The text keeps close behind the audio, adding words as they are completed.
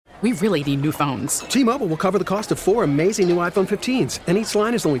We really need new phones. T-Mobile will cover the cost of 4 amazing new iPhone 15s, and each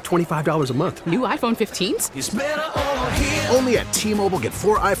line is only $25 a month. New iPhone 15s? It's better over here. Only at T-Mobile, get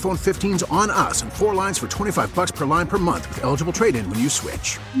 4 iPhone 15s on us and 4 lines for $25 per line per month with eligible trade-in when you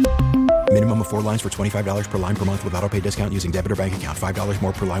switch. Minimum of 4 lines for $25 per line per month with autopay discount using debit or bank account. $5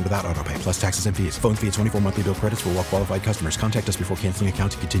 more per line without autopay, plus taxes and fees. Phone fee at 24 monthly bill credits for well-qualified customers. Contact us before canceling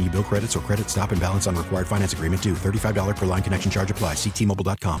account to continue bill credits or credit stop and balance on required finance agreement due. $35 per line connection charge applies. See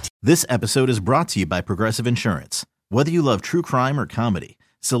T-Mobile.com. This episode is brought to you by Progressive Insurance. Whether you love true crime or comedy,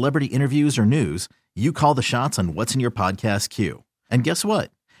 celebrity interviews or news, you call the shots on what's in your podcast queue. And guess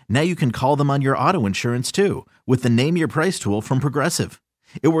what? Now you can call them on your auto insurance too with the Name Your Price tool from Progressive.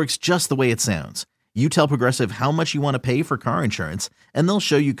 It works just the way it sounds. You tell Progressive how much you want to pay for car insurance, and they'll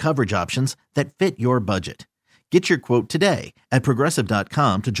show you coverage options that fit your budget. Get your quote today at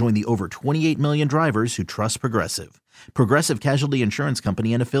Progressive.com to join the over 28 million drivers who trust Progressive. Progressive Casualty Insurance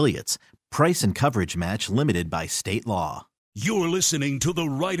Company and Affiliates. Price and coverage match limited by state law. You're listening to the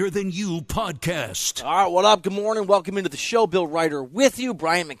Reiter Than You podcast. All right, what up? Good morning. Welcome into the show. Bill Reiter with you.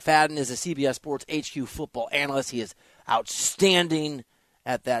 Bryant McFadden is a CBS Sports HQ Football analyst. He is outstanding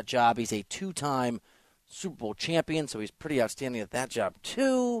at that job. He's a 2-time Super Bowl champion, so he's pretty outstanding at that job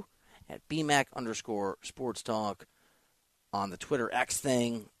too. At BMAC_Sports Talk on the Twitter X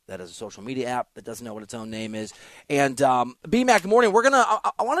thing. That is a social media app that doesn't know what its own name is. And BMAC, good morning.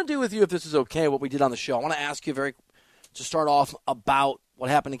 I want to do with you, if this is okay, what we did on the show. I want to ask you to start off about what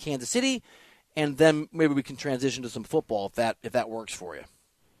happened in Kansas City, and then maybe we can transition to some football if that works for you.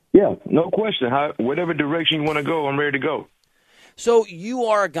 Yeah, no question. Whatever direction you want to go, I'm ready to go. So you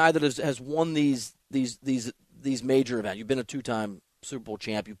are a guy that has won these major events. You've been a 2-time Super Bowl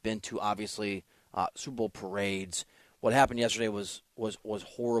champ. You've been to, obviously, Super Bowl parades. What happened yesterday was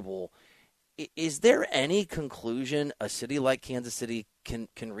horrible. Is there any conclusion a city like Kansas City can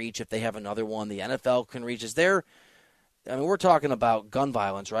reach if they have another one? The NFL can reach. We're talking about gun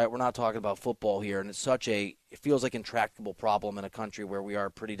violence, right? We're not talking about football here, and it feels like intractable problem in a country where we are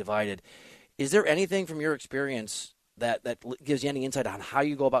pretty divided. Is there anything from your experience that gives you any insight on how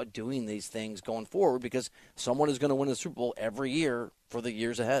you go about doing these things going forward? Because someone is going to win the Super Bowl every year for the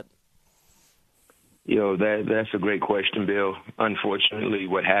years ahead. That's a great question, Bill. Unfortunately,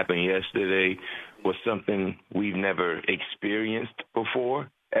 what happened yesterday was something we've never experienced before.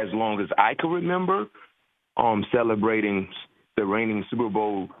 As long as I can remember, celebrating the reigning Super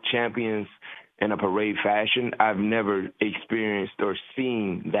Bowl champions in a parade fashion, I've never experienced or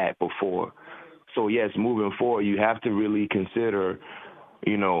seen that before. So, yes, moving forward, you have to really consider,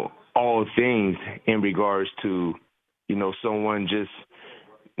 all things in regards to, someone just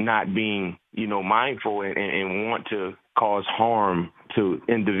not being, mindful and want to cause harm to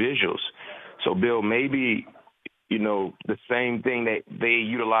individuals. So, Bill, maybe, the same thing that they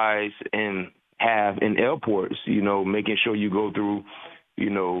utilize and have in airports, making sure you go through,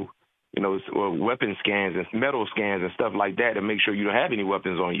 weapon scans and metal scans and stuff like that to make sure you don't have any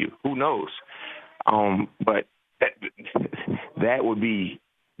weapons on you. Who knows? But that would be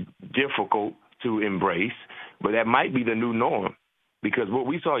difficult to embrace, but that might be the new norm, because what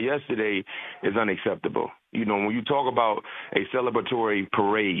we saw yesterday is unacceptable. When you talk about a celebratory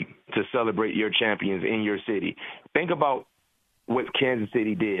parade to celebrate your champions in your city, think about what Kansas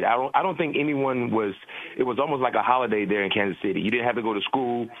City did. I don't think anyone it was almost like a holiday there in Kansas City. You didn't have to go to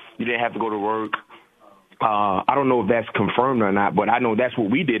school. You didn't have to go to work. I don't know if that's confirmed or not, but I know that's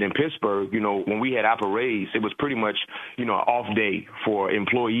what we did in Pittsburgh. When we had our parades, it was pretty much, an off day for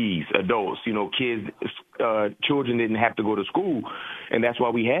employees, adults, kids, children didn't have to go to school. And that's why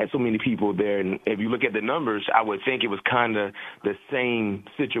we had so many people there. And if you look at the numbers, I would think it was kind of the same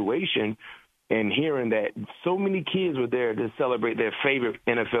situation. And hearing that so many kids were there to celebrate their favorite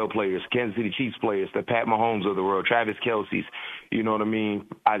NFL players, Kansas City Chiefs players, the Pat Mahomes of the world, Travis Kelce's,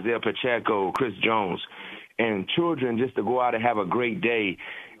 Isaiah Pacheco, Chris Jones, and children just to go out and have a great day.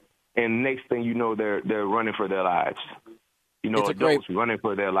 And next thing you know, they're running for their lives. Adults running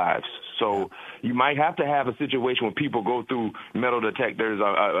for their lives. So you might have to have a situation where people go through metal detectors,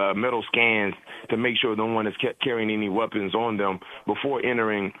 metal scans to make sure no one is carrying any weapons on them before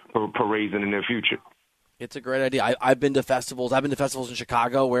entering parades in the near future. It's a great idea. I've been to festivals. I've been to festivals in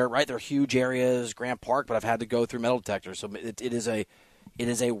Chicago where, they're huge areas, Grant Park, but I've had to go through metal detectors. So it is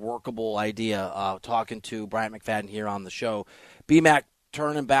a workable idea. Talking to Bryant McFadden here on the show. BMAC,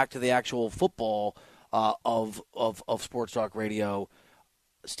 turning back to the actual football of Sports Talk Radio,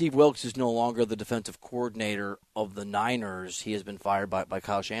 Steve Wilks is no longer the defensive coordinator of the Niners. He has been fired by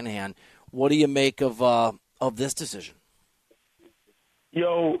Kyle Shanahan. What do you make of this decision?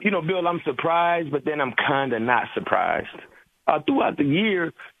 Bill, I'm surprised, but then I'm kind of not surprised. throughout the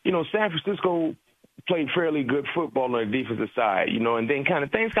year, San Francisco played fairly good football on the defensive side, and then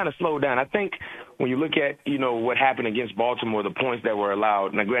things slowed down. I think when you look at, what happened against Baltimore, the points that were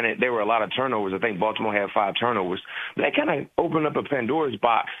allowed, now granted, there were a lot of turnovers. I think Baltimore had 5 turnovers. But that kind of opened up a Pandora's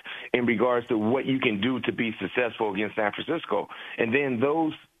box in regards to what you can do to be successful against San Francisco. And then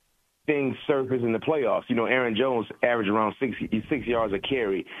those things surface in the playoffs. Aaron Jones averaged around 6 yards a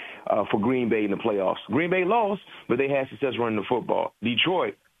carry for Green Bay in the playoffs. Green Bay lost, but they had success running the football.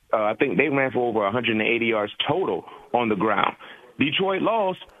 Detroit, I think they ran for over 180 yards total on the ground. Detroit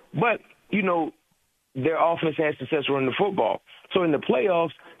lost, but, their offense had success running the football. So in the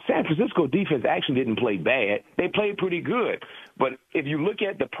playoffs, San Francisco defense actually didn't play bad. They played pretty good. But if you look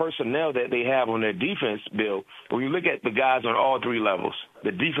at the personnel that they have on their defense, Bill, when you look at the guys on all 3 levels,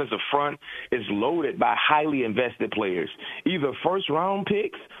 the defensive front is loaded by highly invested players, either first-round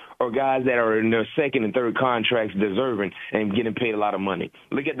picks or guys that are in their second and third contracts deserving and getting paid a lot of money.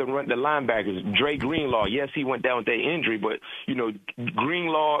 Look at the linebackers. Dre Greenlaw, yes, he went down with that injury, but,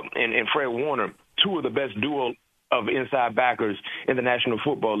 Greenlaw and Fred Warner, 2 of the best duo of inside backers in the National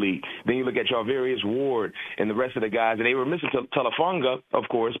Football League. Then you look at Charvarius Ward and the rest of the guys, and they were missing Telefunga, of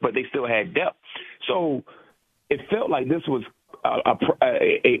course, but they still had depth. So it felt like this was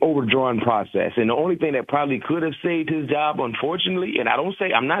a overdrawn process, and the only thing that probably could have saved his job, unfortunately, and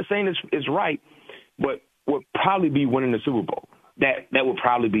I'm not saying it's right, but would probably be winning the Super Bowl. That would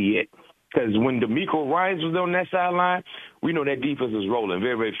probably be it. Because when DeMeco Ryans was on that sideline, we know that defense was rolling.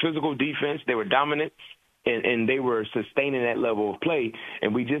 Very, very physical defense. They were dominant, and they were sustaining that level of play.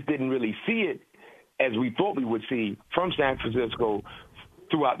 And we just didn't really see it as we thought we would see from San Francisco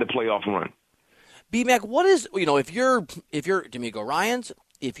throughout the playoff run. B-Mac, what is, if you're DeMeco Ryans,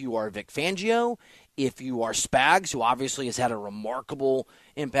 if you are Vic Fangio, if you are Spags, who obviously has had a remarkable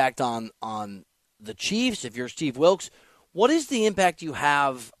impact on the Chiefs, if you're Steve Wilkes, what is the impact you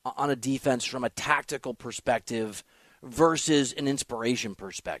have on a defense from a tactical perspective versus an inspiration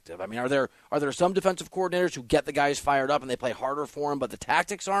perspective? I mean, are there some defensive coordinators who get the guys fired up and they play harder for them, but the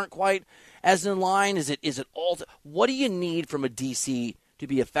tactics aren't quite as in line? Is it all? What do you need from a DC to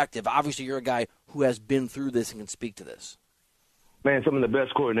be effective? Obviously, you're a guy who has been through this and can speak to this. Man, some of the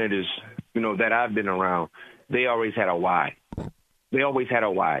best coordinators, that I've been around, they always had a why. They always had a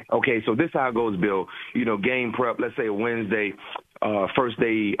why. Okay, so this is how it goes, Bill. Game prep, let's say a Wednesday, first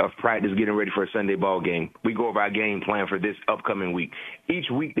day of practice, getting ready for a Sunday ball game. We go over our game plan for this upcoming week. Each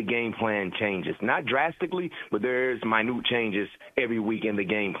week the game plan changes. Not drastically, but there's minute changes every week in the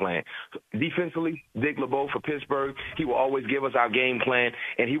game plan. Defensively, Dick LeBeau for Pittsburgh, he will always give us our game plan,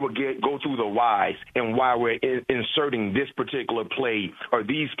 and he will go through the whys and why we're inserting this particular play or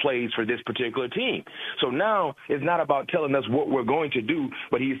these plays for this particular team. So now it's not about telling us what we're going to do,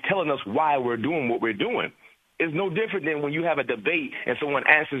 but he's telling us why we're doing what we're doing. It's no different than when you have a debate and someone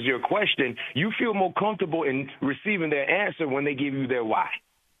answers your question. You feel more comfortable in receiving their answer when they give you their why,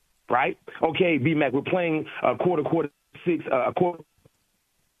 right? Okay, B-Mac, we're playing quarters.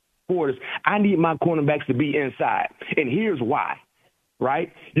 I need my cornerbacks to be inside, and here's why.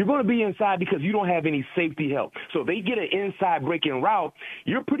 Right? You're going to be inside because you don't have any safety help. So if they get an inside breaking route,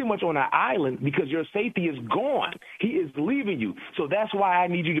 you're pretty much on an island because your safety is gone. He is leaving you. So that's why I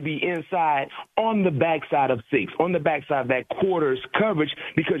need you to be inside on the backside of 6, on the backside of that quarters coverage,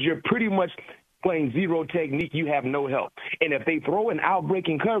 because you're pretty much playing zero technique. You have no help. And if they throw an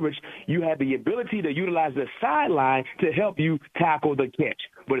out-breaking coverage, you have the ability to utilize the sideline to help you tackle the catch.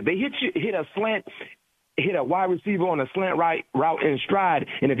 But if they hit a wide receiver on a slant right route in stride,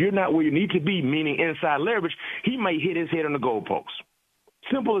 and if you're not where you need to be, meaning inside leverage, he might hit his head on the goalpost.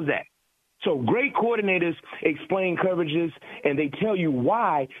 Simple as that. So great coordinators explain coverages, and they tell you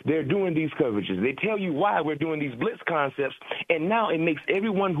why they're doing these coverages. They tell you why we're doing these blitz concepts, and now it makes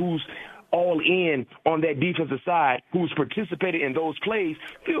everyone who's all in on that defensive side, who's participated in those plays,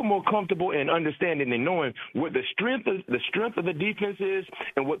 feel more comfortable in understanding and knowing what the strength of the defense is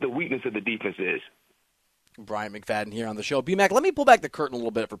and what the weakness of the defense is. Bryant McFadden here on the show. B-Mac, let me pull back the curtain a little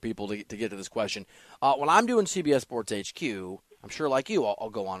bit for people to get to this question. When I'm doing CBS Sports HQ, I'm sure like you, I'll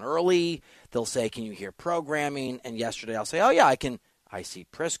go on early. They'll say, can you hear programming? And yesterday I'll say, oh, yeah, I can. I see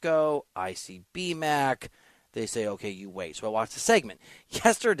Prisco. I see B-Mac. They say, okay, you wait. So I watched the segment.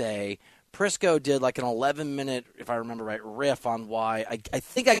 Yesterday, Prisco did like an 11-minute, if I remember right, riff on why, I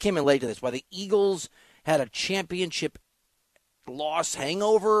think I came in late to this, why the Eagles had a championship loss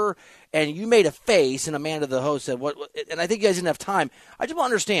hangover, and you made a face, and Amanda, the host, said, "What?" And I think you guys didn't have time. I just want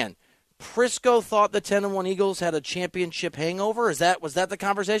to understand. Prisco thought the 10-1 Eagles had a championship hangover. Was that the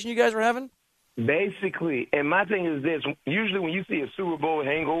conversation you guys were having? Basically, and my thing is this: usually when you see a Super Bowl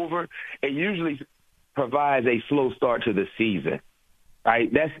hangover, it usually provides a slow start to the season,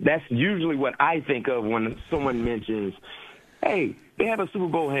 right? That's usually what I think of when someone mentions, hey, they have a Super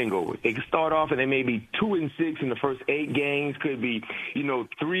Bowl hangover. They can start off and they may be 2-6 in the first 8 games, could be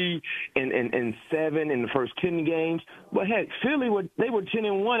 3-7 in the first 10 games. But heck, Philly they were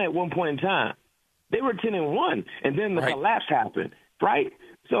 10-1 at one point in time. They were 10-1, and then the collapse happened, right?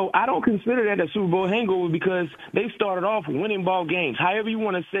 So I don't consider that a Super Bowl hangover because they started off winning ball games. However you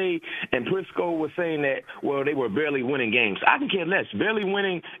want to say, and Prisco was saying that, well, they were barely winning games. I can care less. Barely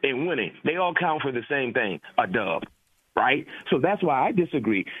winning and winning, they all count for the same thing, a dub, right? So that's why I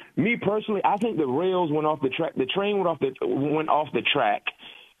disagree. Me personally, I think the rails went off the track. The train went off the track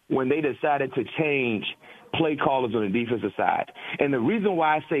when they decided to change play callers on the defensive side. And the reason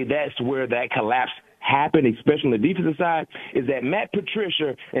why I say that's where that collapse happened, especially on the defensive side, is that Matt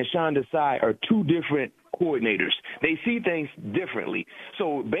Patricia and Sean Desai are two different coordinators. They see things differently.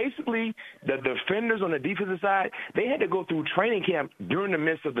 So basically, the defenders on the defensive side, they had to go through training camp during the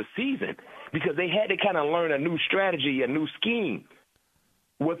midst of the season because they had to kind of learn a new strategy, a new scheme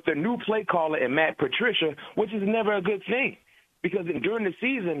with the new play caller and Matt Patricia, which is never a good thing because during the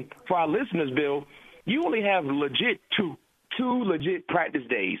season, for our listeners, Bill, you only have two legit practice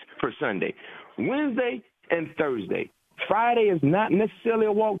days for Sunday. Wednesday and Thursday. Friday is not necessarily a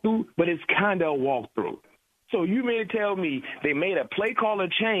walkthrough, but it's kind of a walkthrough. So you may tell me they made a play caller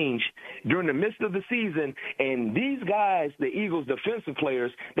change during the midst of the season, and these guys, the Eagles defensive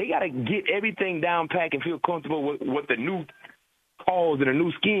players, they got to get everything down pat and feel comfortable with the new calls and the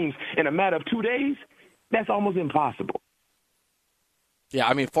new schemes in a matter of 2 days? That's almost impossible. Yeah,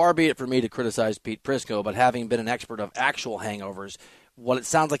 I mean, far be it for me to criticize Pete Prisco, but having been an expert of actual hangovers, what it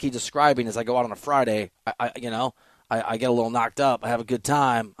sounds like he's describing is I go out on a Friday, I get a little knocked up, I have a good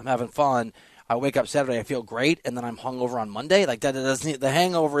time, I'm having fun, I wake up Saturday, I feel great, and then I'm hungover on Monday. Like that doesn't. The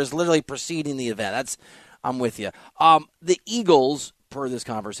hangover is literally preceding the event. I'm with you. The Eagles, per this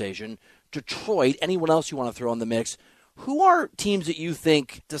conversation, Detroit, anyone else you want to throw in the mix, who are teams that you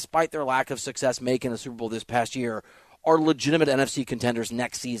think, despite their lack of success making a Super Bowl this past year, are legitimate NFC contenders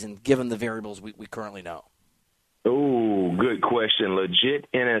next season, given the variables we currently know? Oh, good question. Legit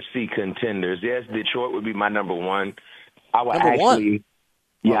NFC contenders. Yes, Detroit would be my number one. I would have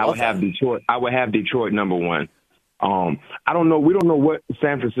Detroit. I would have Detroit number one. I don't know. We don't know what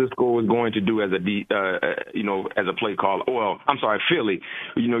San Francisco is going to do as a play caller. Well, I'm sorry, Philly.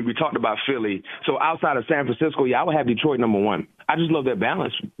 We talked about Philly. So outside of San Francisco, I would have Detroit number one. I just love that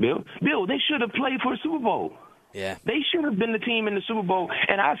balance, Bill. They should have played for a Super Bowl. Yeah, they should have been the team in the Super Bowl.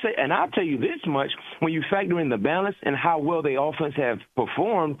 And I'll tell you this much: when you factor in the balance and how well the offense have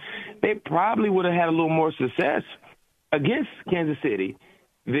performed, they probably would have had a little more success against Kansas City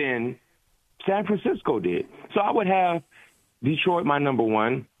than San Francisco did. So I would have Detroit my number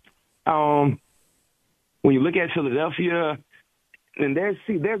one. When you look at Philadelphia, and there's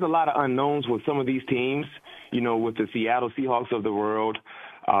a lot of unknowns with some of these teams, with the Seattle Seahawks of the world,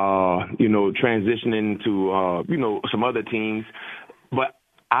 transitioning to, some other teams. But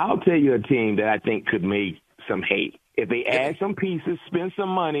I'll tell you a team that I think could make some hay. If they add some pieces, spend some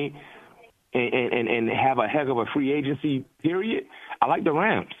money, and have a heck of a free agency period, I like the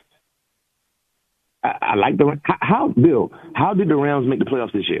Rams. I like the – Bill, how did the Rams make the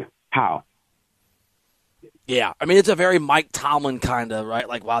playoffs this year? How? Yeah, I mean, it's a very Mike Tomlin kind of, right?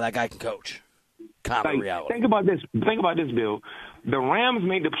 Like, wow, that guy can coach kind of reality. Think about this, Bill. The Rams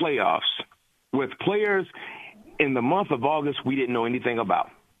made the playoffs with players in the month of August we didn't know anything about.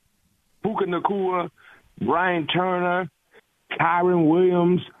 Puka Nacua, Brian Turner, Kyron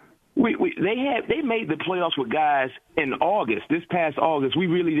Williams. They made the playoffs with guys in August, this past August, we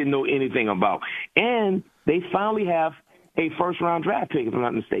really didn't know anything about. And they finally have a first-round draft pick, if I'm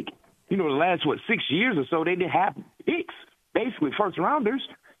not mistaken. The last, 6 years or so, they didn't have picks, basically first-rounders.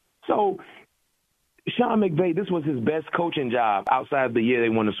 So Sean McVay, this was his best coaching job outside of the year they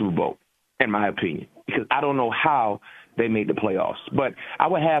won the Super Bowl, in my opinion, because I don't know how they made the playoffs. But I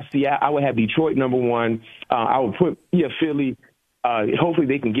would have Detroit number one. I would put Philly. Hopefully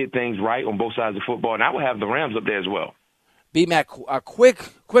they can get things right on both sides of football, and I would have the Rams up there as well. B-Mac, a quick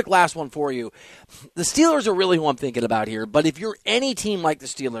last one for you. The Steelers are really who I'm thinking about here, but if you're any team like the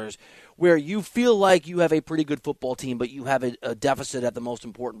Steelers where you feel like you have a pretty good football team, but you have a deficit at the most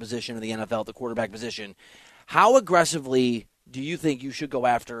important position in the NFL, the quarterback position, how aggressively do you think you should go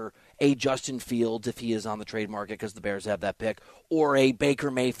after a Justin Fields if he is on the trade market because the Bears have that pick, or a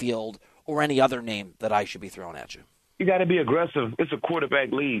Baker Mayfield, or any other name that I should be throwing at you? You got to be aggressive. It's a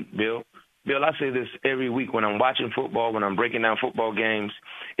quarterback league, Bill. Bill, I say this every week when I'm watching football, when I'm breaking down football games.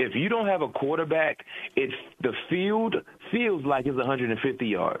 If you don't have a quarterback, the field feels like it's 150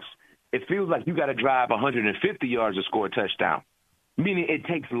 yards. it feels like you got to drive 150 yards to score a touchdown, meaning it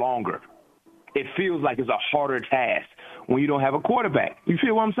takes longer. It feels like it's a harder task when you don't have a quarterback. You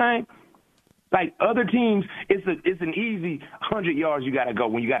feel what I'm saying? Like other teams, it's an easy 100 yards you got to go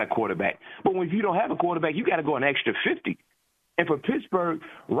when you got a quarterback. But if you don't have a quarterback, you got to go an extra 50. And for Pittsburgh,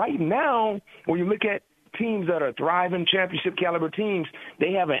 right now, when you look at teams that are thriving championship caliber teams,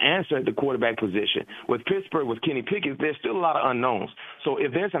 they have an answer at the quarterback position. With Pittsburgh, with Kenny Pickett, there's still a lot of unknowns. So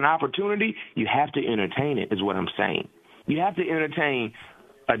if there's an opportunity, you have to entertain it, is what I'm saying. You have to entertain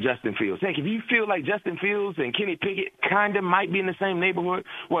Justin Fields. Heck, if you feel like Justin Fields and Kenny Pickett kind of might be in the same neighborhood,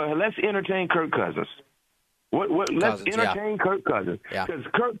 well, let's entertain Kirk Cousins. Let's entertain Kirk Cousins. Because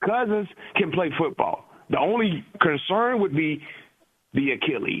Kirk Cousins can play football. The only concern would be the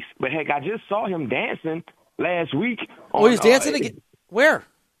Achilles. But, heck, I just saw him dancing last week. Oh, he's dancing again? Where?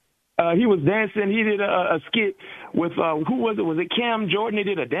 He was dancing. He did a skit with, who was it? Was it Cam Jordan? He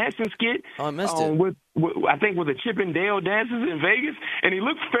did a dancing skit. Oh, I missed it. With, I think with the Chip and Dale dances in Vegas, and he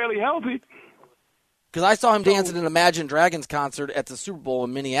looked fairly healthy. Because I saw him dancing at an Imagine Dragons concert at the Super Bowl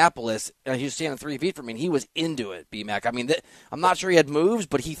in Minneapolis, and he was standing 3 feet from me, and he was into it, B-Mac. I mean, I'm not sure he had moves,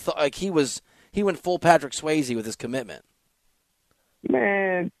 but he thought like he went full Patrick Swayze with his commitment.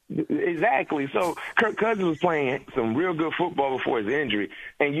 Man, exactly. So Kirk Cousins was playing some real good football before his injury,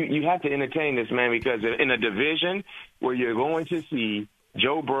 and you have to entertain this, man, because in a division where you're going to see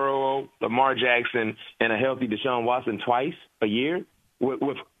Joe Burrow, Lamar Jackson, and a healthy Deshaun Watson twice a year with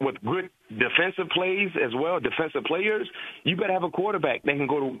good defensive plays as well, defensive players, you better have a quarterback that can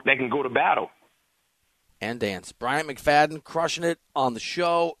go to battle. And dance. Bryant McFadden crushing it on the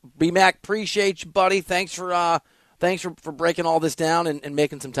show. B-Mac, appreciate you, buddy. Thanks for breaking all this down and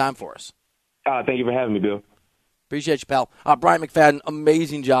making some time for us. Thank you for having me, Bill. Appreciate you, pal. Bryant McFadden,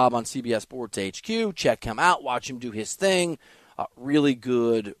 amazing job on CBS Sports HQ. Check him out. Watch him do his thing. Really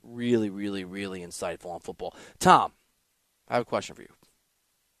good, really, really, really insightful on football. Tom, I have a question for you.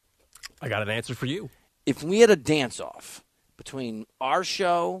 I got an answer for you. If we had a dance-off between our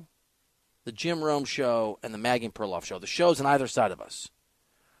show, the Jim Rome show, and the Maggie and Perloff show, the shows on either side of us,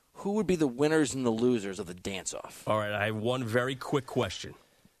 who would be the winners and the losers of the dance-off? All right, I have one very quick question.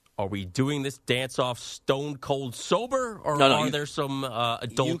 Are we doing this dance-off stone cold sober, or are there some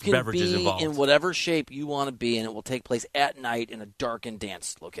adult beverages involved? You can be in whatever shape you want to be, and it will take place at night in a darkened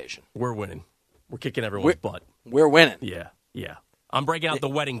dance location. We're winning. We're kicking everyone's butt. We're winning. Yeah. I'm breaking out the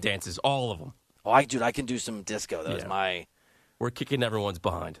wedding dances, all of them. Oh, I can do some disco. That was my... We're kicking everyone's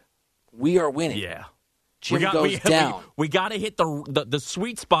behind. We are winning. Yeah. Jim goes down. We got to hit the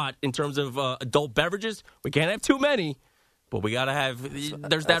sweet spot in terms of adult beverages. We can't have too many. But we got to have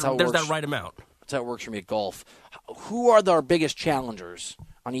there's that right amount. That's how it works for me at golf. Who are our biggest challengers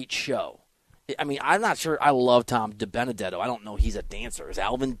on each show? I mean, I'm not sure. I love Tom DiBenedetto. I don't know he's a dancer. Is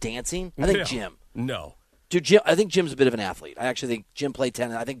Alvin dancing? I think Jim. No. Dude, Jim, I think Jim's a bit of an athlete. I actually think Jim played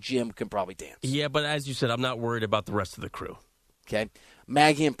tennis. I think Jim can probably dance. Yeah, but as you said, I'm not worried about the rest of the crew. Okay.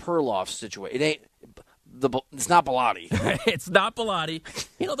 Maggie and Perloff's situation. It's not Bilotti. It's not Bilotti.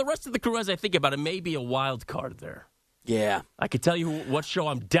 The rest of the crew, as I think about it, may be a wild card there. Yeah. I could tell you what show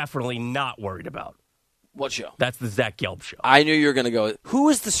I'm definitely not worried about. What show? That's the Zach Gelb show. I knew you were going to go. Who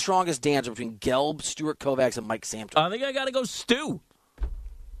is the strongest dancer between Gelb, Stuart Kovacs, and Mike Samter? I think I got to go Stu.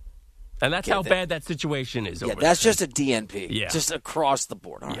 And that's how bad that situation is over there. That's just a DNP. Yeah. Just across the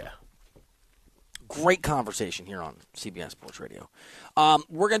board. All right. Yeah. Great conversation here on CBS Sports Radio.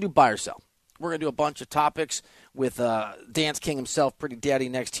 We're going to do buy or sell. We're going to do a bunch of topics with Dance King himself, Pretty Daddy,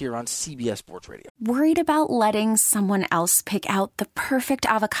 next here on CBS Sports Radio. Worried about letting someone else pick out the perfect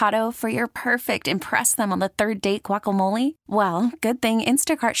avocado for your perfect impress them on the third date guacamole? Well, good thing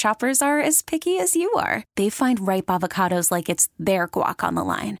Instacart shoppers are as picky as you are. They find ripe avocados like it's their guac on the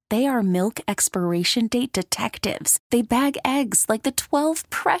line. They are milk expiration date detectives. They bag eggs like the 12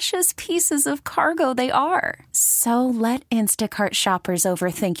 precious pieces of cargo they are. So let Instacart shoppers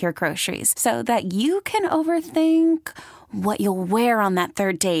overthink your groceries so that you can overthink what you'll wear on that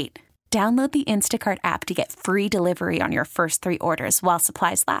third date. Download the Instacart app to get free delivery on your first 3 orders while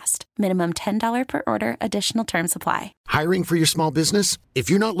supplies last. Minimum $10 per order. Additional terms apply. Hiring for your small business? If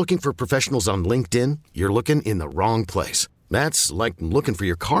you're not looking for professionals on LinkedIn, you're looking in the wrong place. That's like looking for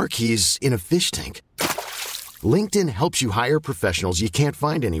your car keys in a fish tank. LinkedIn helps you hire professionals you can't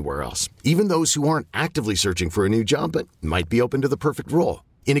find anywhere else, even those who aren't actively searching for a new job but might be open to the perfect role.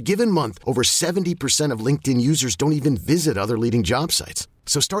 In a given month, over 70% of LinkedIn users don't even visit other leading job sites.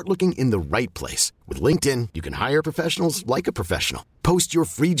 So start looking in the right place. With LinkedIn, you can hire professionals like a professional. Post your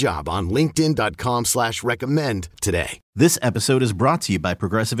free job on linkedin.com/recommend today. This episode is brought to you by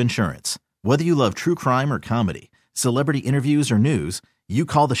Progressive Insurance. Whether you love true crime or comedy, celebrity interviews or news, you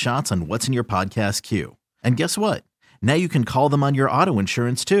call the shots on what's in your podcast queue. And guess what? Now you can call them on your auto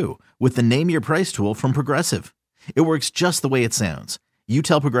insurance too with the Name Your Price tool from Progressive. It works just the way it sounds. You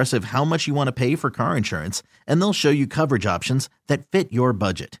tell Progressive how much you want to pay for car insurance, and they'll show you coverage options that fit your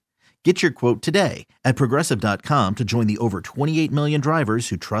budget. Get your quote today at Progressive.com to join the over 28 million drivers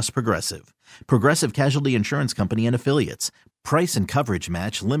who trust Progressive. Progressive Casualty Insurance Company and Affiliates. Price and coverage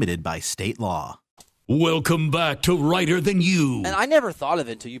match limited by state law. Welcome back to Reiter Than You. And I never thought of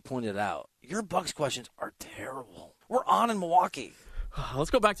it until you pointed it out. Your Bucks questions are terrible. We're on in Milwaukee. Let's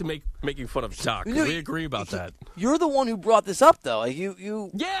go back to making fun of Doc. We agree about that. You're the one who brought this up, though.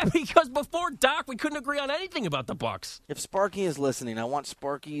 Yeah, because before Doc, we couldn't agree on anything about the Bucks. If Sparky is listening, I want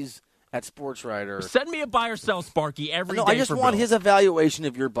Sparky's at Sports Writer. Send me a buy or sell Sparky every day. I just want his evaluation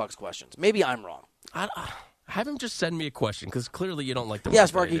of your Bucks questions. Maybe I'm wrong. Have him just send me a question, because clearly you don't like the Yeah,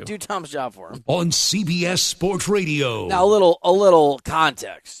 Sparky, do Tom's job for him. On CBS Sports Radio. Now, a little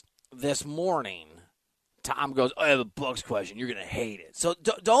context. This morning, Tom goes, I have a Bucks question. You're going to hate it. So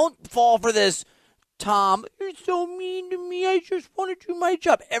don't fall for this, Tom, you're so mean to me. I just want to do my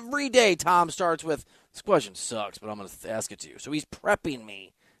job. Every day, Tom starts with, this question sucks, but I'm going to ask it to you. So he's prepping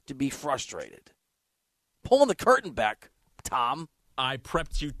me to be frustrated. Pulling the curtain back, Tom. I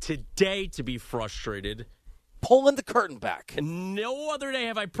prepped you today to be frustrated. Pulling the curtain back. And no other day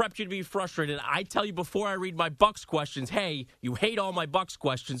have I prepped you to be frustrated. I tell you before I read my Bucks questions, hey, you hate all my Bucks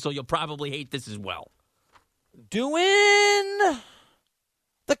questions, so you'll probably hate this as well. Doing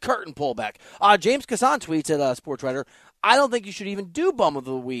the curtain pullback. James Kassan tweets at Sports Writer, I don't think you should even do Bum of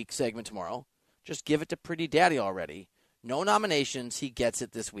the Week segment tomorrow. Just give it to Pretty Daddy already. No nominations. He gets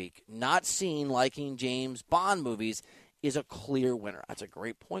it this week. Not seen liking James Bond movies is a clear winner. That's a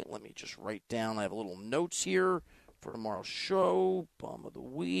great point. Let me just write down. I have a little notes here for tomorrow's show. Bum of the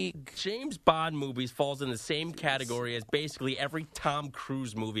Week. James Bond movies falls in the same category as basically every Tom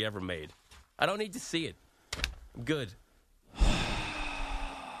Cruise movie ever made. I don't need to see it. I'm good.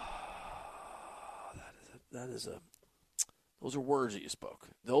 Those are words that you spoke.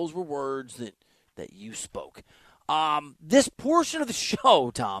 Those were words that you spoke. This portion of the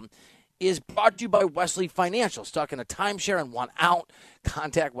show, Tom, is brought to you by Wesley Financial. Stuck in a timeshare and want out?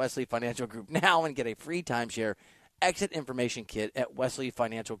 Contact Wesley Financial Group now and get a free timeshare exit information kit at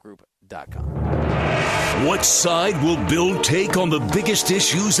wesleyfinancialgroup.com. What side will Bill take on the biggest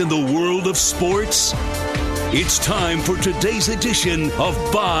issues in the world of sports? It's time for today's edition of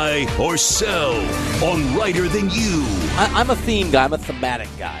Buy or Sell on Reiter Than You. I'm a theme guy. I'm a thematic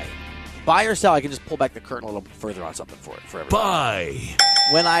guy. Buy or sell, I can just pull back the curtain a little further on something for everybody. Buy.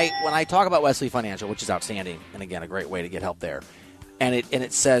 When I talk about Wesley Financial, which is outstanding, and again, a great way to get help there, and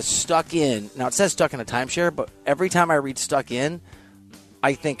it says stuck in. Now, it says stuck in a timeshare, but every time I read stuck in,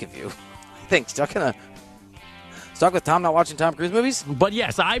 I think of you. I think stuck with Tom not watching Tom Cruise movies? But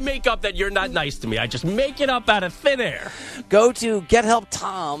yes, I make up that you're not nice to me. I just make it up out of thin air. Go to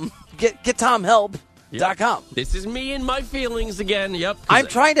GetHelpTom.com. Yep. This is me and my feelings again. Yep. I'm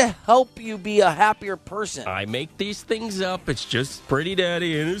trying to help you be a happier person. I make these things up. It's just Pretty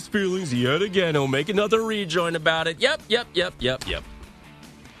Daddy and his feelings yet again. He'll make another rejoin about it. Yep.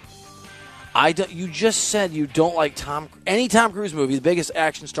 You just said you don't like any Tom Cruise movie, the biggest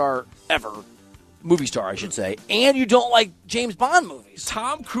action star ever. Movie star, I should say. And you don't like James Bond movies.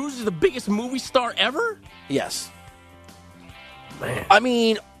 Tom Cruise is the biggest movie star ever? Yes. Man. I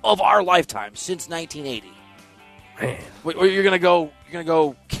mean, of our lifetime, since 1980. Man. Wait, you're gonna go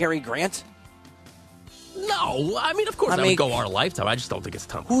Cary Grant? No. I mean, of course I would go our lifetime. I just don't think it's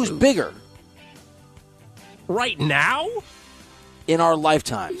Tom Cruise. Who's bigger? Right now? In our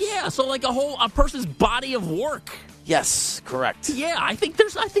lifetime. Yeah, so like a person's body of work. Yes, correct. Yeah, I think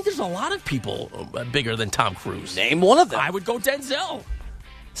there's a lot of people bigger than Tom Cruise. Name one of them. I would go Denzel.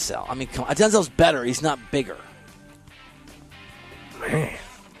 I mean, come on. Denzel's better. He's not bigger. Man.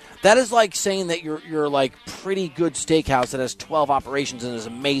 That is like saying that your like pretty good steakhouse that has 12 operations and is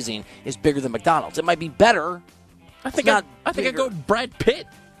amazing is bigger than McDonald's. It might be better. I think I'd go Brad Pitt.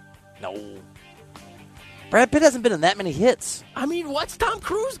 No. Brad Pitt hasn't been in that many hits. I mean, what's Tom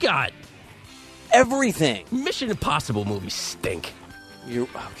Cruise got? Everything. Mission Impossible movies stink.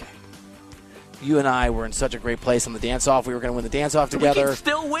 Okay. You and I were in such a great place on the dance-off. We were going to win the dance-off together. We can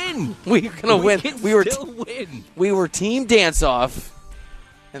still win. We were going to win. We were still win. We were team dance-off,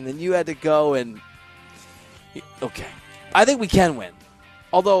 and then you had to go and... Okay. I think we can win.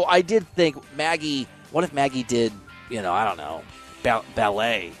 Although I did think Maggie... What if Maggie did, I don't know,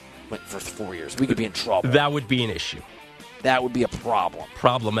 ballet for 4 years? We could be in trouble. That would be an issue. That would be a problem.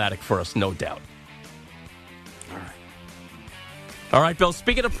 Problematic for us, no doubt. All right. All right, Bill,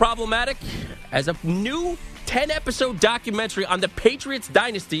 speaking of problematic, as a new 10-episode documentary on the Patriots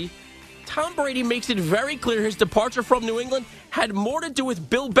dynasty, Tom Brady makes it very clear his departure from New England had more to do with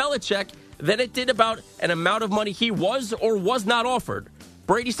Bill Belichick than it did about an amount of money he was or was not offered.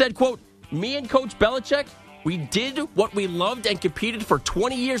 Brady said, quote, "Me and Coach Belichick, we did what we loved and competed for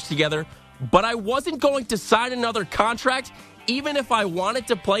 20 years together, but I wasn't going to sign another contract even if I wanted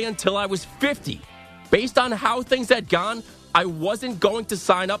to play until I was 50. Based on how things had gone, I wasn't going to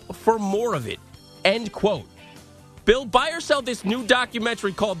sign up for more of it." End quote. Bill, buy or sell this new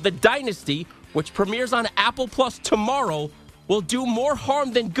documentary called The Dynasty, which premieres on Apple Plus tomorrow, will do more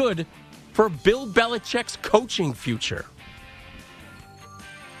harm than good for Bill Belichick's coaching future.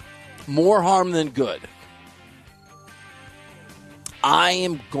 More harm than good. I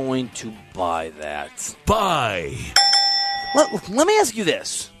am going to buy that. Buy. Let me ask you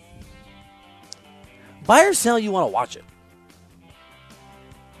this. Buy or sell, you want to watch it?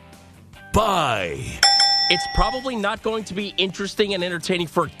 Buy. It's probably not going to be interesting and entertaining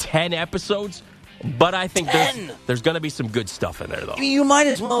for 10 episodes, but I think there's going to be some good stuff in there, though. You might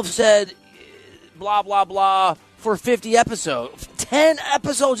as well have said blah, blah, blah for 50 episodes. 10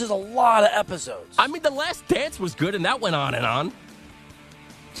 episodes is a lot of episodes. I mean, The Last Dance was good, and that went on and on.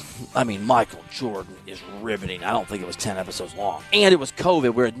 I mean, Michael Jordan is riveting. I don't think it was 10 episodes long. And it was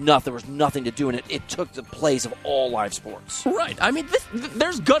COVID where there was nothing to do, and it took the place of all live sports. Right. I mean,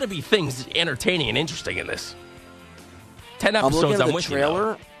 there's going to be things entertaining and interesting in this. 10 episodes, I'm looking at the with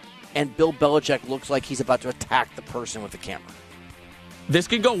trailer, you. And Bill Belichick looks like he's about to attack the person with the camera. This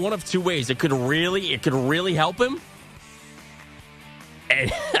could go one of two ways. It could really help him.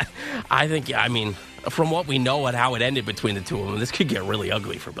 And I mean, from what we know and how it ended between the two of them, this could get really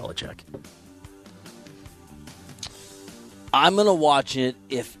ugly for Belichick. I'm going to watch it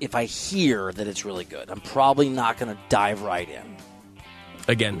if I hear that it's really good. I'm probably not going to dive right in.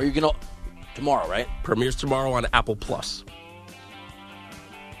 Again. Are you going to... Tomorrow, right? Premieres tomorrow on Apple Plus.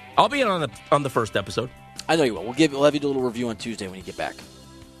 I'll be in on the first episode. I know you will. We'll have you do a little review on Tuesday when you get back.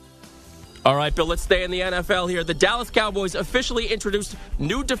 All right, Bill, let's stay in the NFL here. The Dallas Cowboys officially introduced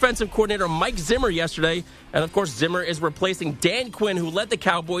new defensive coordinator Mike Zimmer yesterday. And, of course, Zimmer is replacing Dan Quinn, who led the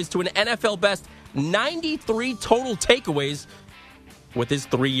Cowboys to an NFL-best 93 total takeaways with his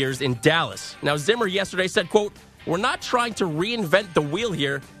 3 years in Dallas. Now, Zimmer yesterday said, quote, "We're not trying to reinvent the wheel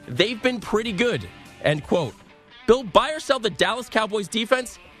here. They've been pretty good," end quote. Bill, buy or sell the Dallas Cowboys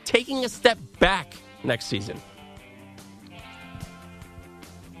defense taking a step back next season?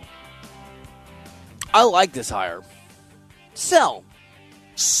 I like this hire. Sell.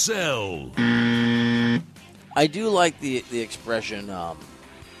 Sell. I do like the expression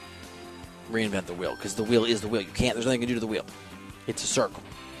reinvent the wheel, because the wheel is the wheel. There's nothing you can do to the wheel. It's a circle.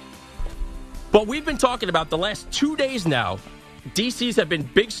 But we've been talking about the last 2 days now. DCs have been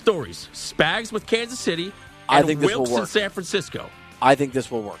big stories. Spags with Kansas City and Wilkes in San Francisco. I think this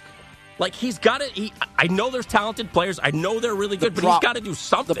will work. Like, he's got to... I know there's talented players. I know they're really good, but he's got to do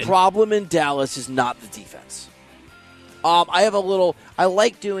something. The problem in Dallas is not the defense. I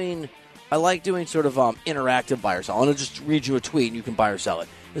like doing sort of interactive buy or sell. I'm going to just read you a tweet, and you can buy or sell it.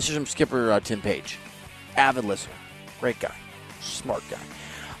 This is from Skipper Tim Page. Avid listener. Great guy. Smart guy.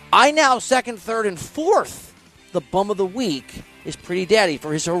 I now second, third, and fourth. The bum of the week is Pretty Daddy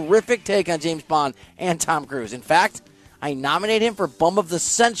for his horrific take on James Bond and Tom Cruise. In fact, I nominate him for Bum of the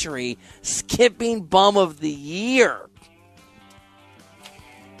Century, skipping Bum of the Year.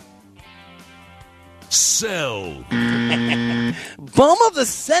 Sell. Bum of the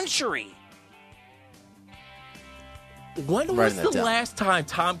Century. When was the last time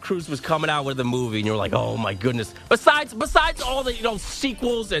Tom Cruise was coming out with a movie and you were like, oh my goodness? Besides all the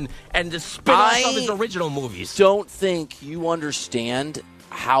sequels and the spin-offs of his original movies. Don't think you understand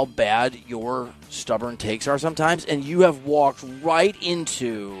how bad your stubborn takes are sometimes, and you have walked right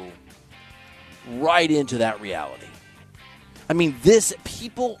into that reality. I mean,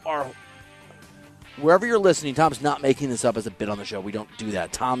 people are, wherever you're listening, Tom's not making this up as a bit on the show. We don't do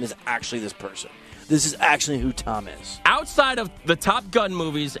that. Tom is actually this person. This is actually who Tom is. Outside of the Top Gun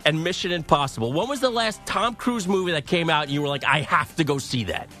movies and Mission Impossible, when was the last Tom Cruise movie that came out and you were like, I have to go see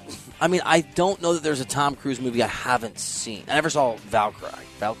that? I mean, I don't know that there's a Tom Cruise movie I haven't seen. I never saw Valkyrie?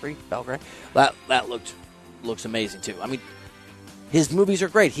 That looks amazing, too. I mean, his movies are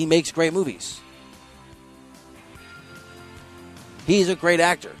great. He makes great movies. He's a great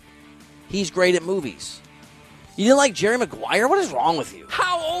actor. He's great at movies. You didn't like Jerry Maguire? What is wrong with you?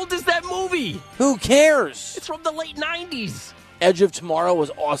 How old is that movie? Who cares? It's from the late 90s. Edge of Tomorrow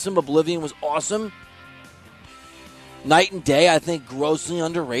was awesome. Oblivion was awesome. Night and Day, I think, grossly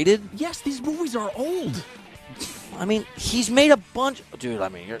underrated. Yes, these movies are old. I mean, he's made a bunch. Dude, I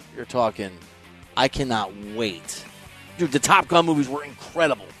mean, you're talking. I cannot wait. Dude, the Top Gun movies were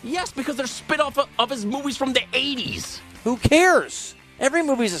incredible. Yes, because they're spin-off of his movies from the 80s. Who cares? Every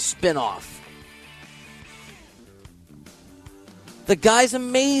movie's a spin-off. The guy's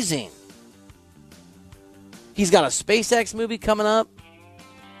amazing. He's got a SpaceX movie coming up.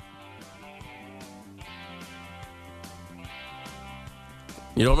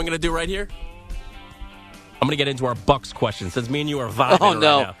 You know what I'm going to do right here? I'm going to get into our Bucks question since me and you are vibing Oh,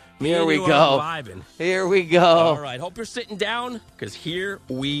 no. right now. Here we go. Here we go. All right. Hope you're sitting down because here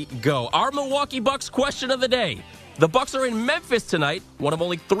we go. Our Milwaukee Bucks question of the day. The Bucks are in Memphis tonight, one of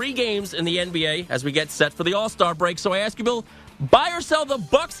only 3 games in the NBA as we get set for the All-Star break. So I ask you, Bill, buy or sell the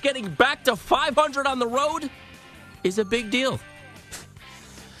Bucks getting back to 500 on the road is a big deal.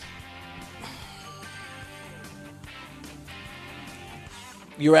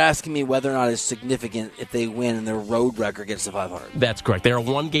 You're asking me whether or not it's significant if they win and their road record gets to 500. That's correct. They are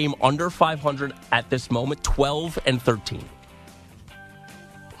 1 game under 500 at this moment, 12-13.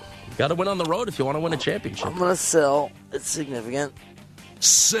 Got to win on the road if you want to win a championship. I'm going to sell. It's significant.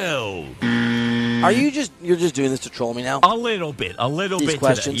 Sell. You're just doing this to troll me now? A little bit. These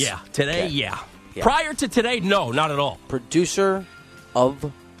questions? Today. Yeah. Today, Okay. yeah. Yeah. Prior to today, no, not at all. Producer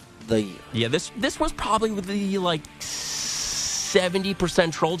of the year. Yeah, this was probably with the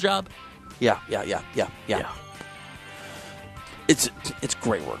 70% troll job. Yeah. It's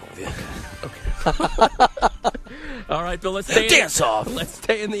great working with you. All right, Bill, let's stay Let's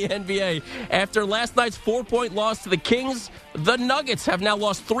stay in the NBA. After last night's 4-point loss to the Kings, the Nuggets have now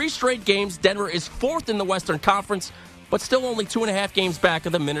lost 3 straight games. Denver is 4th in the Western Conference, but still only 2.5 games back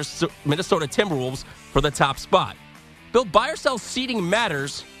of the Minnesota Timberwolves for the top spot. Bill, buy or sell seeding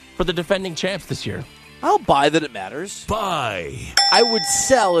matters for the defending champs this year? I'll buy that it matters. Buy. I would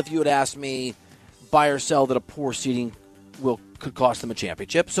sell if you had asked me buy or sell that a poor seeding could cost them a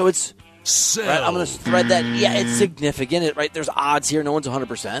championship. So it's sell. Right, I'm going to thread that. Yeah, it's significant. Right, there's odds here. No one's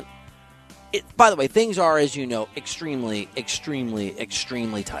 100%. By the way, things are, as you know, extremely, extremely,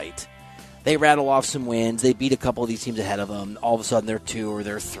 extremely tight. They rattle off some wins. They beat a couple of these teams ahead of them. All of a sudden, they're 2 or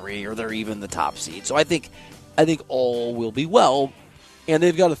they're 3 or they're even the top seed. So I think all will be well. And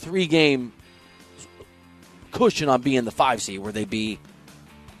they've got a 3-game cushion on being the 5 seed, where they'd be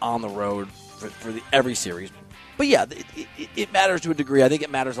on the road for every series. But yeah, it matters to a degree. I think it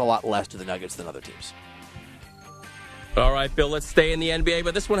matters a lot less to the Nuggets than other teams. All right, Bill, let's stay in the NBA,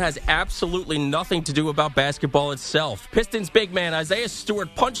 but this one has absolutely nothing to do about basketball itself. Pistons big man Isaiah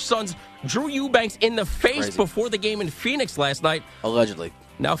Stewart punched Suns Drew Eubanks in the face before the game in Phoenix last night. Allegedly.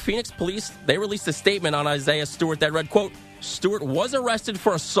 Now, Phoenix police, they released a statement on Isaiah Stewart that read, quote, Stewart was arrested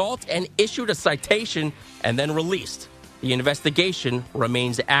for assault and issued a citation and then released. The investigation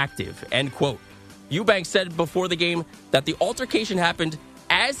remains active, end quote. Eubanks said before the game that the altercation happened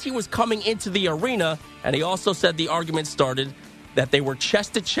as he was coming into the arena, and he also said the argument started that they were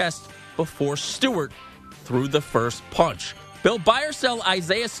chest-to-chest before Stewart threw the first punch. Bill, buy or sell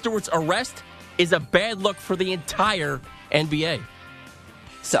Isaiah Stewart's arrest is a bad look for the entire NBA.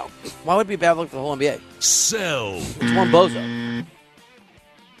 So, why would it be a bad look for the whole NBA? Sell. It's one bozo.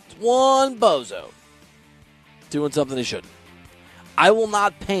 It's one bozo doing something he shouldn't. I will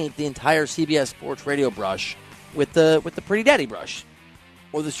not paint the entire CBS Sports Radio brush with the Pretty Daddy brush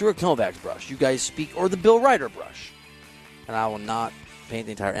or the Stuart Kovacs brush. You guys speak, or the Bill Reiter brush. And I will not paint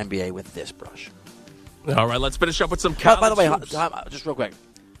the entire NBA with this brush. All right, let's finish up with some college By the way, hoops. just real quick.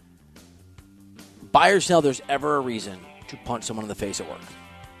 Buy or sell, there's ever a reason to punch someone in the face at work.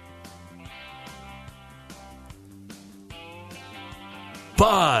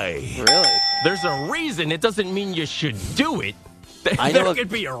 Buy. Really? There's a reason. It doesn't mean you should do it. There could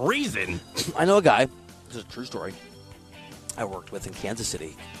be a reason. I know a guy, this is a true story, I worked with in Kansas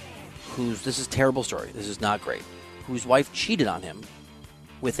City, this is a terrible story, this is not great, whose wife cheated on him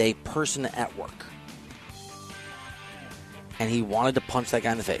with a person at work. And he wanted to punch that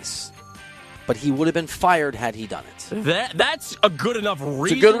guy in the face. But he would have been fired had he done it. That's a good enough reason,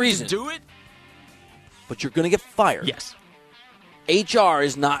 it's a good reason to do it. But you're going to get fired. Yes. HR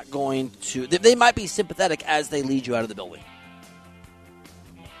is not going to... They might be sympathetic as they lead you out of the building.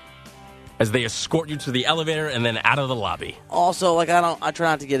 As they escort you to the elevator and then out of the lobby. Also, I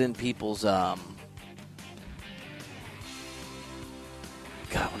try not to get in people's... God,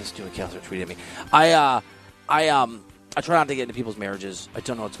 what is doing? Counselor tweeted at me. I try not to get into people's marriages. I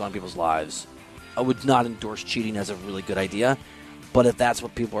don't know what's going on in people's lives. I would not endorse cheating as a really good idea. But if that's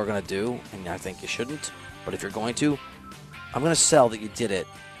what people are going to do, and I think you shouldn't, but if you're going to, I'm going to sell that you did it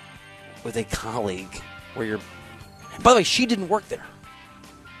with a colleague where you're... By the way, she didn't work there.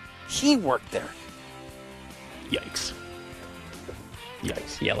 He worked there. Yikes.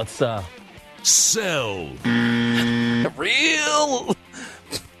 Yeah, let's Sell. Real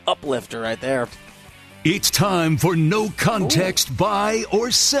uplifter right there. It's time for No Context Buy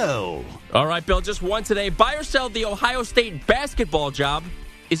or Sell. All right, Bill, just one today. Buy or sell the Ohio State basketball job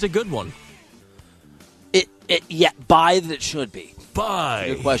is a good one. Buy that it should be. Buy.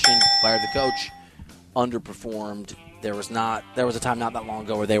 Good question. Fired the coach. Underperformed. There was a time not that long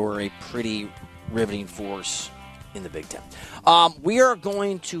ago where they were a pretty riveting force in the Big Ten. We are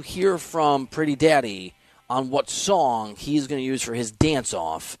going to hear from Pretty Daddy on what song he's going to use for his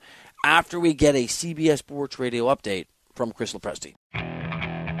dance-off after we get a CBS Sports Radio update from Chris Lepresti.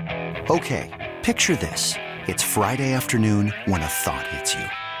 Okay, picture this. It's Friday afternoon when a thought hits you.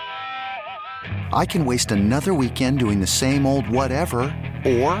 I can waste another weekend doing the same old whatever,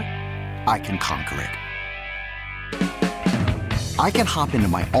 or I can conquer it. I can hop into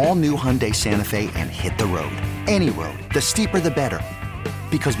my all-new Hyundai Santa Fe and hit the road. Any road. The steeper, the better.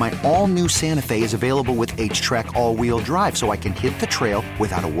 Because my all-new Santa Fe is available with H-Track all-wheel drive, so I can hit the trail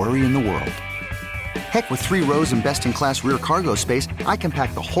without a worry in the world. Heck, with 3 rows and best-in-class rear cargo space, I can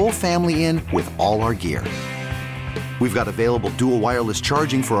pack the whole family in with all our gear. We've got available dual wireless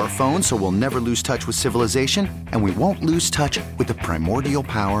charging for our phones, so we'll never lose touch with civilization, and we won't lose touch with the primordial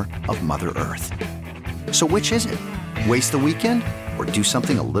power of Mother Earth. So which is it? Waste the weekend or do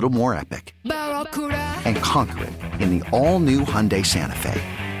something a little more epic? And conquer it in the all-new Hyundai Santa Fe.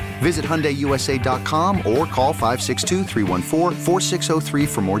 Visit HyundaiUSA.com or call 562-314-4603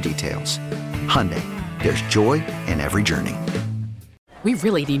 for more details. Hyundai, there's joy in every journey. We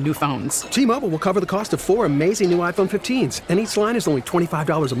really need new phones. T-Mobile will cover the cost of 4 amazing new iPhone 15s, and each line is only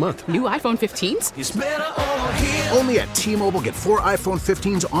 $25 a month. New iPhone 15s? It's better over here. Only at T-Mobile, get 4 iPhone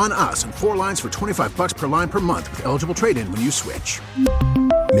 15s on us and 4 lines for $25 per line per month with eligible trade-in when you switch.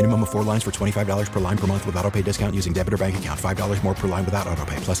 Minimum of 4 lines for $25 per line per month with autopay discount using debit or bank account. $5 more per line without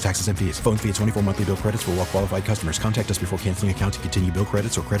autopay, plus taxes and fees. Phone fee at 24 monthly bill credits for well-qualified customers. Contact us before canceling account to continue bill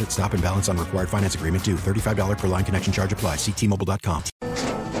credits or credit stop and balance on required finance agreement due. $35 per line connection charge applies. See T-Mobile.com.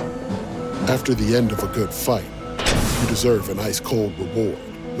 After the end of a good fight, you deserve an ice-cold reward.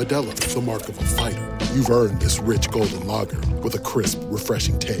 Modelo is the mark of a fighter. You've earned this rich golden lager with a crisp,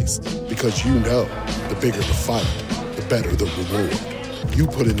 refreshing taste. Because you know, the bigger the fight, the better the reward. You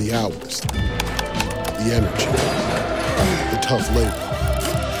put in the hours, the energy, the tough labor.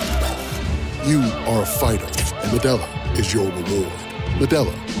 You are a fighter, and Modelo is your reward.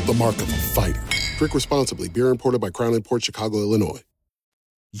 Modelo, the mark of a fighter. Drink responsibly. Beer imported by Crown Imports, Chicago, Illinois.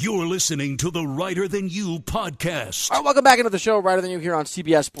 You're listening to the Reiter Than You podcast. All right, welcome back into the show, Reiter Than You here on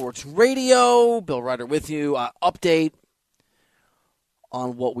CBS Sports Radio. Bill Reiter with you. Update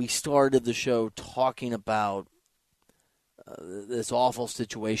on what we started the show talking about, this awful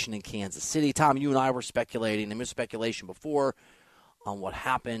situation in Kansas City. Tom, you and I were speculating, and there was speculation before on what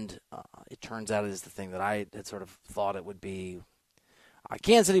happened. It turns out it is the thing that I had sort of thought it would be.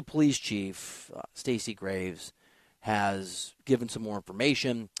 Kansas City Police Chief Stacey Graves has given some more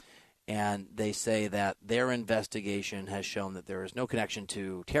information, and they say that their investigation has shown that there is no connection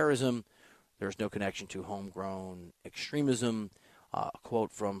to terrorism, there is no connection to homegrown extremism. A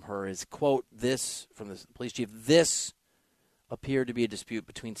quote from her is, quote, this, from the police chief, this appeared to be a dispute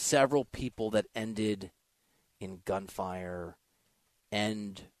between several people that ended in gunfire,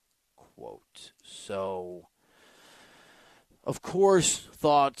 end quote. So, of course,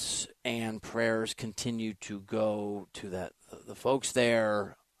 thoughts and prayers continue to go to the folks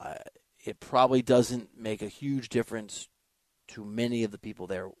there. It probably doesn't make a huge difference to many of the people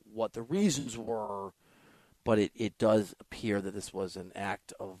there what the reasons were, but it does appear that this was an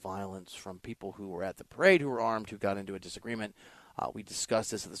act of violence from people who were at the parade, who were armed, who got into a disagreement. We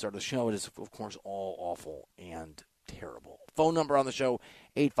discussed this at the start of the show. It is, of course, all awful and terrible. Phone number on the show,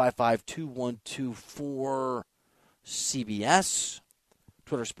 855-212-4CBS.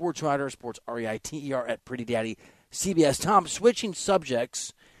 Twitter, Sports Reiter, Sports Reiter, at Pretty Daddy CBS. Tom, switching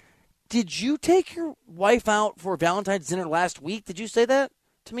subjects, did you take your wife out for Valentine's dinner last week? Did you say that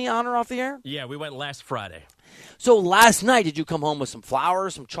to me on or off the air? Yeah, we went last Friday. So last night, did you come home with some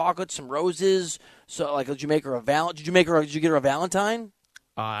flowers, some chocolates, some roses? So, like, did you get her a Valentine?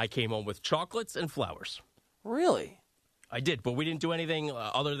 I came home with chocolates and flowers. Really? I did, but we didn't do anything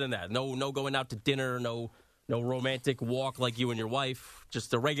other than that. No going out to dinner, no romantic walk like you and your wife.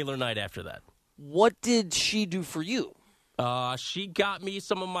 Just a regular night after that. What did she do for you? She got me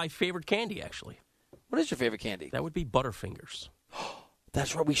some of my favorite candy, actually. What is your favorite candy? That would be Butterfingers.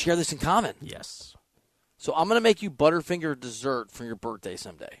 That's right. We share this in common. Yes. So I'm going to make you Butterfinger dessert for your birthday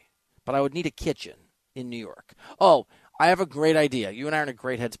someday. But I would need a kitchen in New York. Oh, I have a great idea. You and I are in a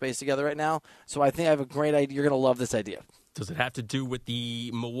great headspace together right now, so I think I have a great idea. You're going to love this idea. Does it have to do with the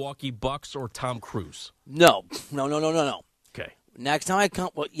Milwaukee Bucks or Tom Cruise? No. Okay. Next time I come,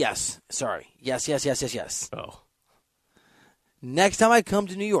 well, yes. Sorry. Yes. Oh. Next time I come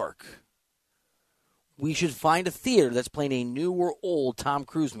to New York, we should find a theater that's playing a new or old Tom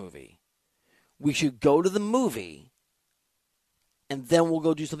Cruise movie. We should go to the movie, and then we'll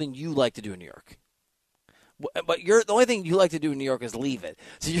go do something you like to do in New York. But the only thing you like to do in New York is leave it.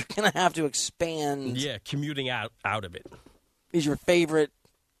 So you're going to have to expand. Yeah, commuting out of it. Is your favorite?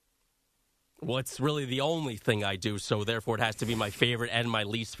 Well, it's really the only thing I do, so therefore it has to be my favorite and my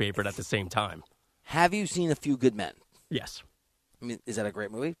least favorite at the same time. Have you seen A Few Good Men? Yes. I mean, is that a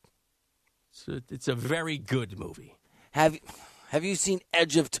great movie? It's a very good movie. Have you seen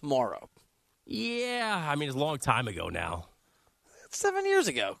Edge of Tomorrow? Yeah, I mean, it's a long time ago now. 7 years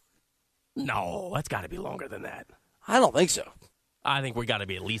ago. No, that's got to be longer than that. I don't think so. I think we got to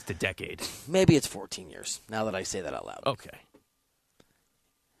be at least a decade. Maybe it's 14 years, now that I say that out loud. Okay.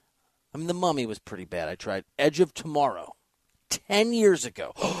 I mean, The Mummy was pretty bad. I tried Edge of Tomorrow 10 years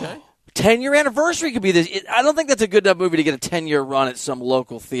ago. Okay. 10-year anniversary could be this. I don't think that's a good enough movie to get a 10-year run at some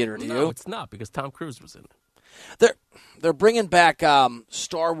local theater, do you? No, it's not, because Tom Cruise was in it. They're bringing back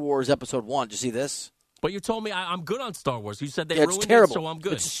Star Wars Episode 1. Did you see this? But you told me I'm good on Star Wars. You said they it's ruined terrible. it, so I'm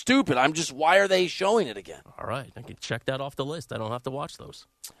good. It's stupid. why are they showing it again? All right. I can check that off the list. I don't have to watch those.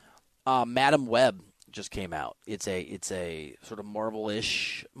 Madam Web just came out. It's a sort of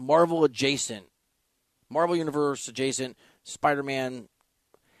Marvel-ish, Marvel-adjacent, Marvel Universe adjacent, Spider-Man.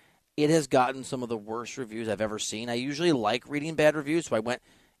 It has gotten some of the worst reviews I've ever seen. I usually like reading bad reviews, so I went.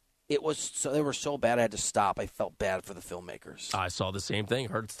 They were so bad I had to stop. I felt bad for the filmmakers. I saw the same thing.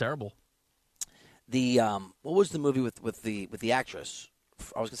 Heard it's terrible. The what was the movie with the actress?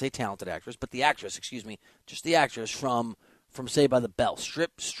 I was going to say talented actress, but the actress, just the actress from Saved by the Bell.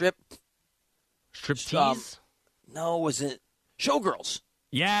 Striptease? No, was it Showgirls?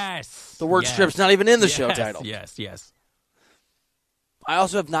 Yes. The word strip's not even in the show title. Yes. I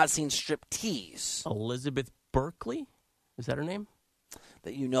also have not seen Striptease. Elizabeth Berkley? Is that her name?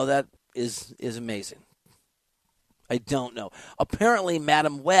 That you know that is amazing. I don't know. Apparently,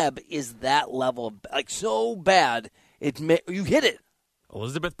 Madam Web is that level of, so bad. You hit it.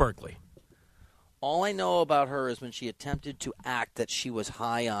 Elizabeth Berkley. All I know about her is when she attempted to act that she was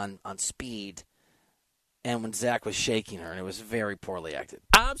high on speed, and when Zach was shaking her, and it was very poorly acted.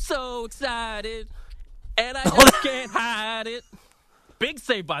 I'm so excited, and I just can't hide it. Big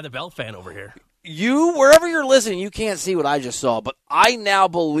Saved by the Bell fan over here. You, wherever you're listening, you can't see what I just saw, but I now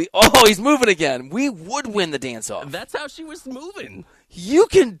believe... Oh, he's moving again. We would win the dance-off. That's how she was moving. You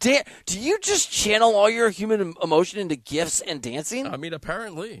can dance... Do you just channel all your human emotion into gifts and dancing? I mean,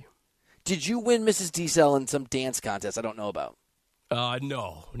 apparently. Did you win Mrs. D-Cell in some dance contest I don't know about?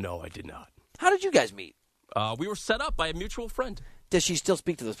 No, I did not. How did you guys meet? We were set up by a mutual friend. Does she still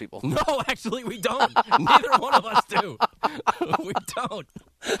speak to those people? No, actually, we don't. Neither one of us do. We don't.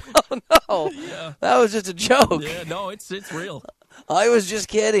 Oh, no. Yeah. That was just a joke. Yeah, no, it's real. I was just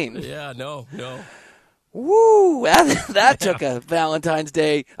kidding. Yeah, no. Woo! That took a Valentine's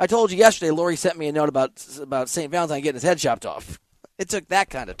Day. I told you yesterday, Lori sent me a note about St. Valentine getting his head chopped off. It took that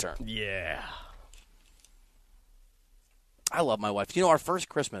kind of turn. Yeah. I love my wife. You know, our first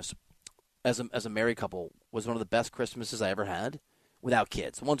Christmas as a married couple was one of the best Christmases I ever had. Without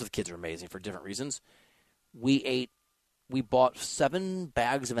kids. The ones with kids are amazing for different reasons. We bought 7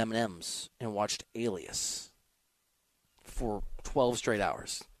 bags of M&Ms and watched Alias for 12 straight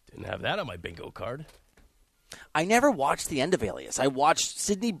hours. Didn't have that on my bingo card. I never watched the end of Alias. I watched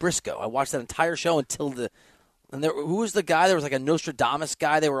Sidney Briscoe. I watched that entire show until who was the guy? There was like a Nostradamus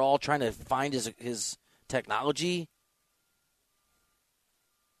guy. They were all trying to find his technology.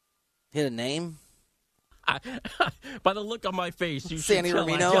 He had a name. By the look on my face, you Sandy should tell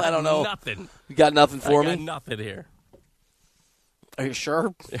Romino? I don't know. Nothing. You got nothing for me? I got nothing here. Are you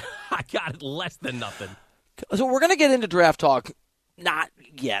sure? I got less than nothing. So we're going to get into draft talk. Not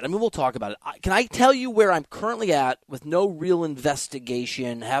yet. I mean, we'll talk about it. Can I tell you where I'm currently at with no real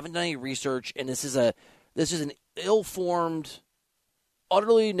investigation, haven't done any research, and this is an ill-formed,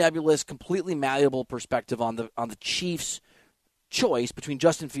 utterly nebulous, completely malleable perspective on the Chiefs' choice between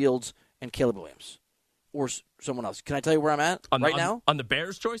Justin Fields and Caleb Williams. Or someone else. Can I tell you where I'm at now? On the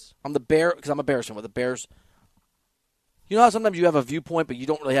Bears' choice? On the Bear, because I'm a Bears fan. With the Bears, you know how sometimes you have a viewpoint, but you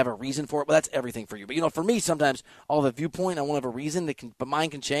don't really have a reason for it? Well, that's everything for you. But, for me, sometimes I'll have a viewpoint, I won't have a reason, but mine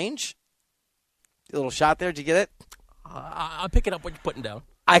can change. A little shot there. Did you get it? I'll pick it up what you're putting down.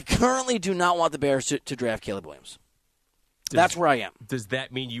 I currently do not want the Bears to draft Caleb Williams. That's where I am. Does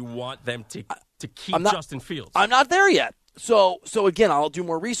that mean you want them to keep Justin Fields. I'm not there yet. So again, I'll do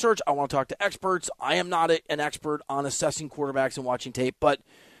more research. I want to talk to experts. I am not an expert on assessing quarterbacks and watching tape, but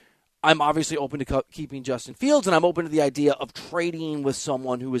I'm obviously open to keeping Justin Fields, and I'm open to the idea of trading with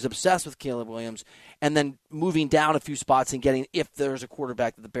someone who is obsessed with Caleb Williams and then moving down a few spots and getting, if there's a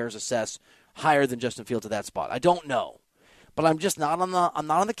quarterback that the Bears assess higher than Justin Fields at that spot. I don't know. But I'm just not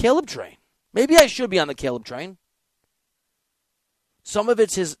on the Caleb train. Maybe I should be on the Caleb train. Some of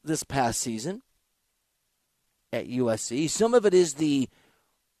it's this past season at USC. Some of it is the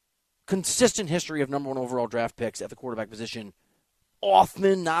consistent history of number one overall draft picks at the quarterback position.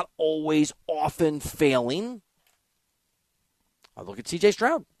 Often, not always, often failing. I look at C.J.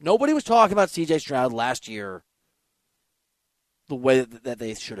 Stroud. Nobody was talking about C.J. Stroud last year the way that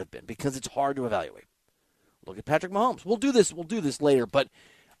they should have been because it's hard to evaluate. Look at Patrick Mahomes. We'll do this later, but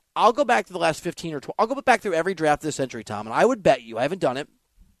I'll go back to the last 15 or 12. I'll go back through every draft this century, Tom, and I would bet you, I haven't done it,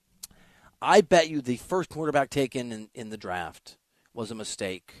 I bet you the first quarterback taken in the draft was a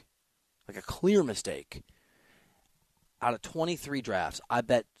mistake, like a clear mistake. Out of 23 drafts, I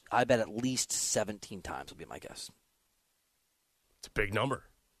bet at least 17 times would be my guess. It's a big number.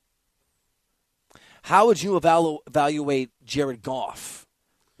 How would you evaluate Jared Goff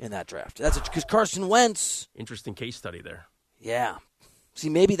in that draft? That's because Carson Wentz. Interesting case study there. Yeah. See,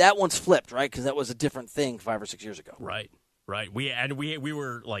 maybe that one's flipped, right? Because that was a different thing 5 or 6 years ago. Right. We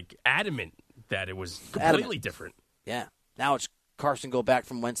were like adamant that it was completely different. Yeah. Now it's Carson go back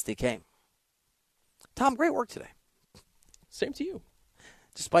from whence they came. Tom, great work today. Same to you.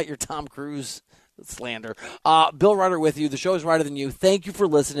 Despite your Tom Cruise slander. Bill Reiter with you. The show is Reiter Than You. Thank you for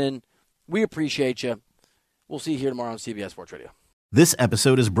listening. We appreciate you. We'll see you here tomorrow on CBS Sports Radio. This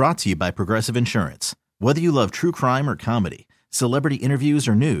episode is brought to you by Progressive Insurance. Whether you love true crime or comedy, celebrity interviews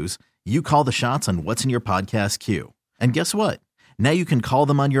or news, you call the shots on what's in your podcast queue. And guess what? Now you can call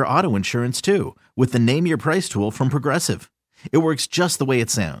them on your auto insurance too with the Name Your Price tool from Progressive. It works just the way it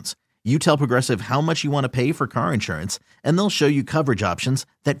sounds. You tell Progressive how much you want to pay for car insurance, and they'll show you coverage options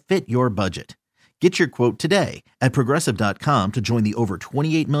that fit your budget. Get your quote today at Progressive.com to join the over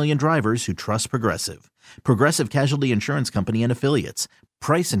 28 million drivers who trust Progressive. Progressive Casualty Insurance Company and Affiliates.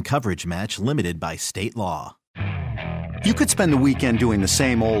 Price and coverage match limited by state law. You could spend the weekend doing the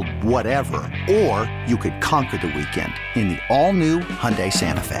same old whatever, or you could conquer the weekend in the all-new Hyundai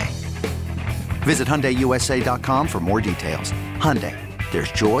Santa Fe. Visit HyundaiUSA.com for more details. Hyundai.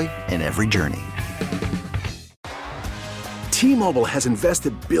 There's joy in every journey. T-Mobile has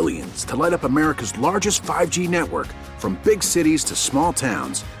invested billions to light up America's largest 5G network, from big cities to small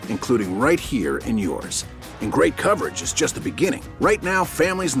towns, including right here in yours. And great coverage is just the beginning. Right now,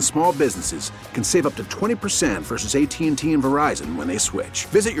 families and small businesses can save up to 20% versus AT&T and Verizon when they switch.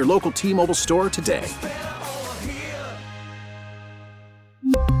 Visit your local T-Mobile store today.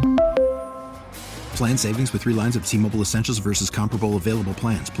 Plan savings with 3 lines of T-Mobile Essentials versus comparable available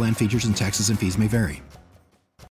plans. Plan features and taxes and fees may vary.